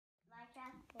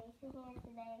Mason here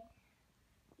today.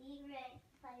 We ready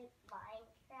to play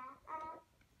Minecraft.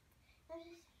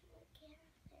 There's just a camera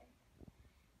there.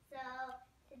 So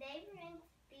today we're going to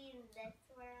be in this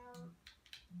world.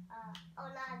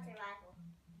 Not survival.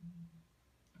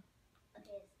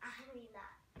 Okay,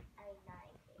 not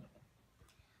creative.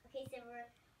 Okay, so we're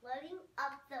loading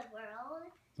up the world.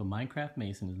 So Minecraft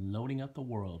Mason is loading up the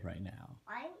world right now.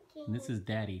 And this is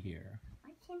Daddy here.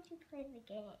 Why can't you play the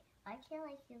game? Why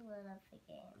can't you load up the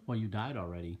game? Well, you died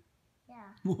already.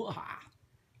 Yeah.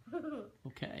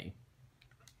 Okay.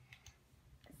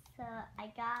 So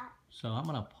So I'm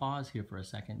gonna pause here for a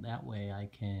second. That way I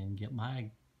can get my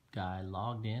guy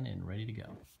logged in and ready to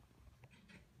go.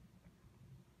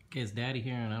 Okay, it's Daddy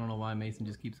here, and I don't know why Mason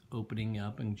just keeps opening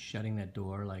up and shutting that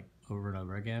door like over and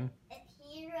over again. It's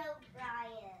Hero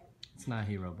Brian. It's not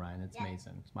Hero Brian, it's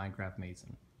Mason. It's Minecraft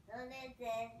Mason. So this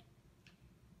is.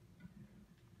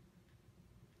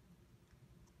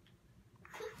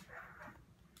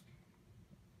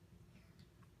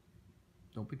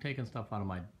 Don't be taking stuff out of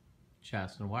my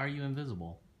chest. And why are you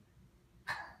invisible?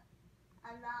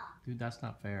 I'm not. Dude, that's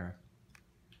not fair.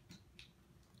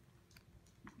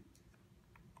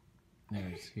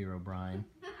 There's Hero Brian.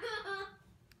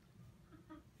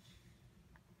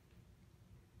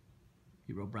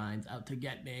 Hero Brian's out to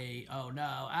get me. Oh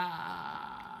no.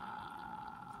 Ah!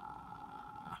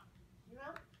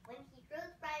 When Hero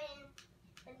Brian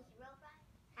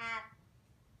have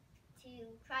to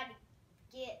try to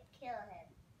kill him.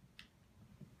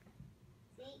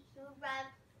 See, Hero Brian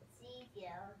sees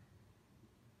you.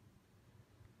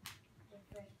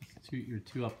 You're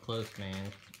too up close,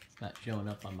 man. It's not showing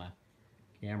up on my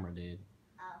camera, dude.